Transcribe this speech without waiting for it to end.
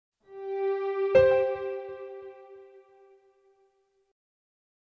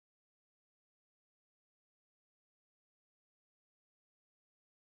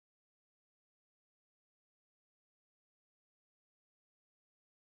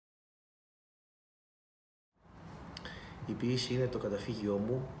Η ποίηση είναι το καταφύγιό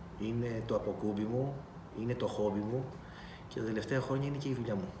μου, είναι το αποκούμπι μου, είναι το χόμπι μου και τα τελευταία χρόνια είναι και η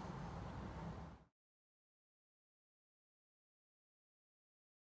δουλειά μου.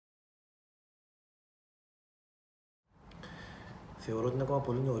 Θεωρώ ότι είναι ακόμα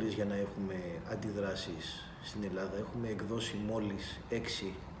πολύ νωρίς για να έχουμε αντιδράσεις στην Ελλάδα. Έχουμε εκδώσει μόλις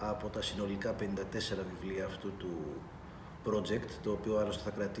 6 από τα συνολικά 54 βιβλία αυτού του project, το οποίο άλλωστε θα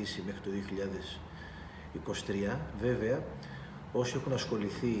κρατήσει μέχρι το 2023. Βέβαια, όσοι έχουν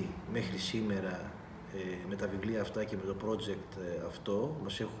ασχοληθεί μέχρι σήμερα με τα βιβλία αυτά και με το project αυτό,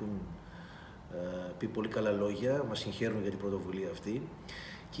 μας έχουν πει πολύ καλά λόγια, μας συγχαίρουν για την πρωτοβουλία αυτή.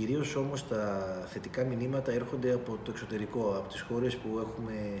 Κυρίως όμως τα θετικά μηνύματα έρχονται από το εξωτερικό, από τις χώρες που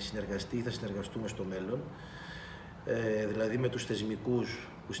έχουμε συνεργαστεί ή θα συνεργαστούμε στο μέλλον, δηλαδή με τους θεσμικούς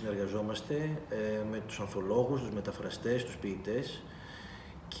που συνεργαζόμαστε, με τους ανθολόγους, τους μεταφραστές, τους ποιητές,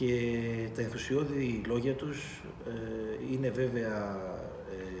 και τα ενθουσιώδη λόγια τους είναι βέβαια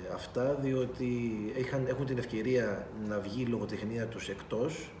αυτά, διότι έχουν την ευκαιρία να βγει η λογοτεχνία τους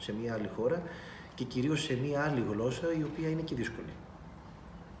εκτός, σε μια άλλη χώρα και κυρίως σε μια άλλη γλώσσα, η οποία είναι και δύσκολη.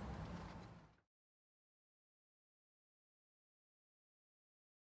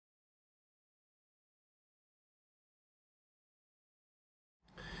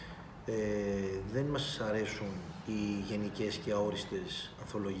 Δεν μας αρέσουν οι γενικές και αόριστες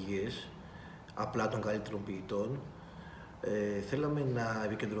ανθολογίες απλά των καλύτερων ποιητών. Θέλαμε να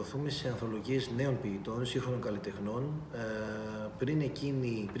επικεντρωθούμε σε ανθολογίες νέων ποιητών, σύγχρονων καλλιτεχνών, πριν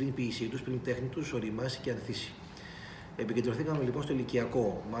η ποίησή τους, πριν η τέχνη τους οριμάσει και ανθίσει. Επικεντρωθήκαμε λοιπόν στο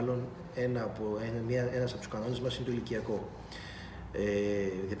ηλικιακό, μάλλον ένας από τους κανόνες μας είναι το ηλικιακό.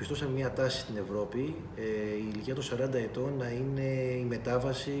 Διαπιστώσαμε μια τάση στην Ευρώπη, η ηλικία των 40 ετών να είναι η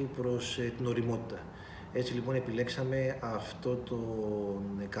μετάβαση προς την οριμότητα. Έτσι λοιπόν επιλέξαμε αυτό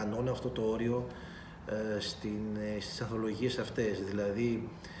τον κανόνα, αυτό το όριο στις ανθολογίες αυτές. Δηλαδή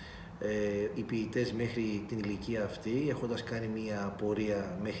οι ποιητές μέχρι την ηλικία αυτή, έχοντας κάνει μια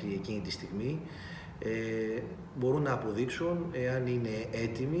πορεία μέχρι εκείνη τη στιγμή, μπορούν να αποδείξουν εάν είναι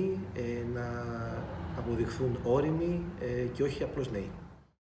έτοιμοι να αποδειχθούν όριμοι και όχι απλώς νέοι.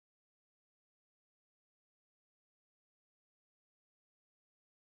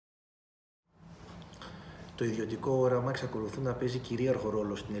 Το ιδιωτικό όραμα εξακολουθεί να παίζει κυρίαρχο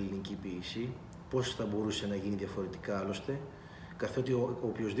ρόλο στην ελληνική ποίηση. Πώς θα μπορούσε να γίνει διαφορετικά άλλωστε, καθότι ο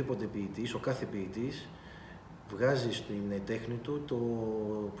οποιοσδήποτε ποιητής, ο κάθε ποιητής, βγάζει στην τέχνη του το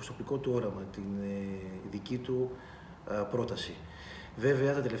προσωπικό του όραμα, την δική του πρόταση.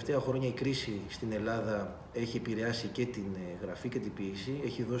 Βέβαια, τα τελευταία χρόνια η κρίση στην Ελλάδα έχει επηρεάσει και την γραφή και την ποίηση,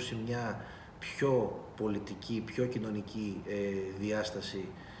 έχει δώσει μια πιο πολιτική, πιο κοινωνική διάσταση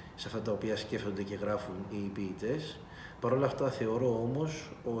σε αυτά τα οποία σκέφτονται και γράφουν οι ποιητές. Παρ' όλα αυτά θεωρώ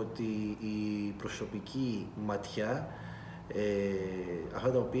όμως ότι η προσωπική ματιά,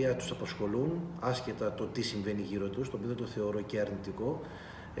 αυτά τα οποία τους απασχολούν, άσχετα το τι συμβαίνει γύρω τους, το οποίο δεν το θεωρώ και αρνητικό,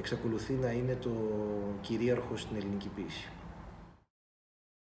 εξακολουθεί να είναι το κυρίαρχο στην ελληνική ποίηση.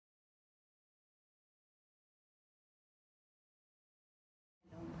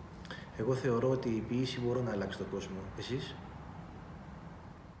 Εγώ θεωρώ ότι η ποίηση μπορεί να αλλάξει τον κόσμο. Εσείς?